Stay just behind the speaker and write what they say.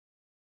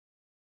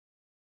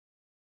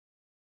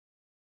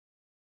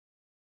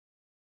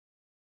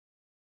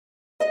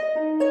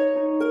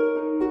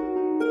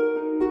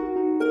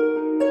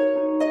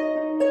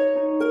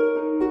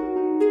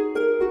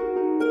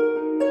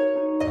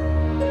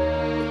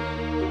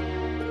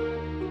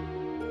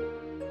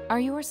Are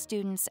your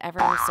students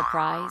ever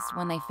surprised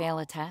when they fail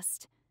a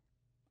test?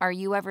 Are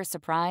you ever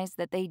surprised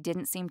that they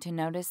didn't seem to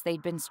notice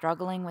they'd been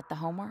struggling with the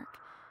homework?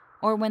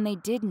 Or when they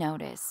did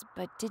notice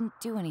but didn't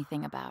do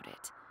anything about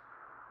it?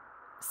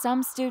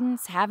 Some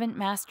students haven't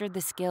mastered the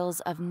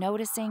skills of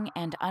noticing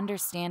and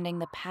understanding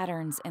the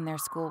patterns in their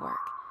schoolwork,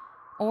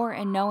 or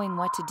in knowing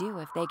what to do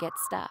if they get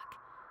stuck.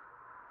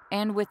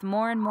 And with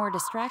more and more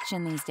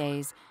distraction these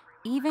days,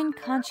 even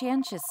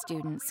conscientious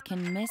students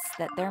can miss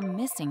that they're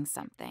missing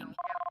something.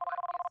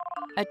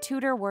 A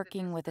tutor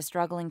working with a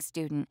struggling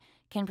student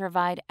can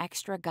provide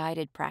extra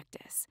guided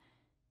practice.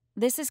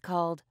 This is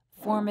called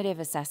formative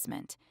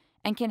assessment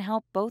and can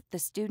help both the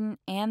student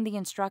and the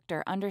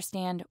instructor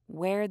understand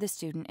where the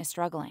student is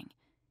struggling.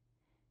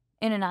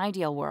 In an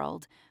ideal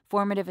world,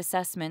 formative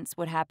assessments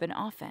would happen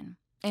often,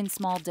 in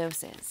small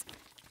doses.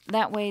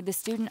 That way, the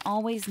student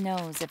always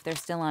knows if they're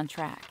still on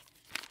track.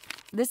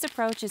 This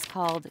approach is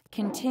called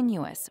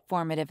continuous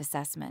formative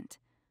assessment.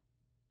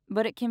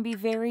 But it can be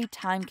very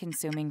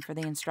time-consuming for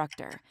the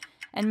instructor,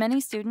 and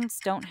many students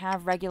don't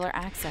have regular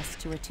access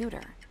to a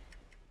tutor.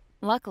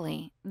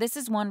 Luckily, this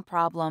is one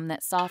problem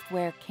that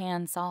software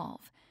can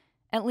solve,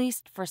 at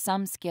least for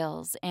some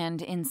skills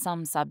and in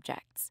some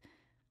subjects.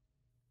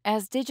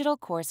 As digital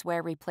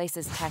courseware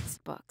replaces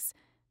textbooks,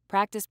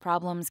 practice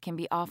problems can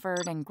be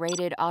offered and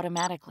graded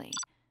automatically.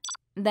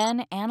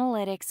 Then,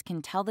 analytics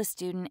can tell the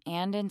student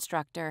and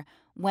instructor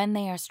when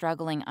they are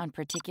struggling on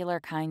particular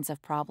kinds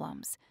of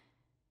problems.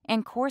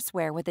 And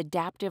courseware with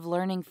adaptive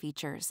learning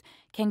features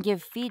can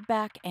give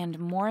feedback and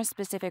more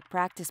specific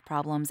practice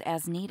problems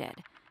as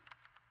needed.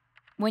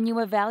 When you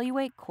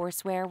evaluate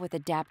courseware with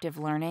adaptive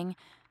learning,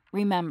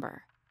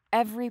 remember,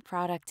 every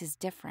product is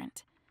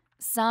different.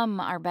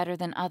 Some are better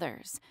than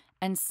others,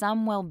 and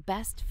some will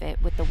best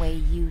fit with the way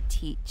you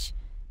teach.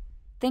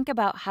 Think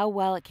about how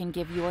well it can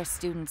give your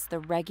students the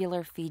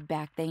regular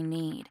feedback they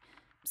need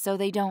so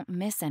they don't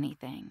miss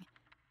anything,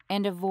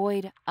 and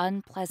avoid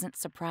unpleasant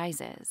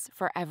surprises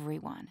for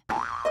everyone.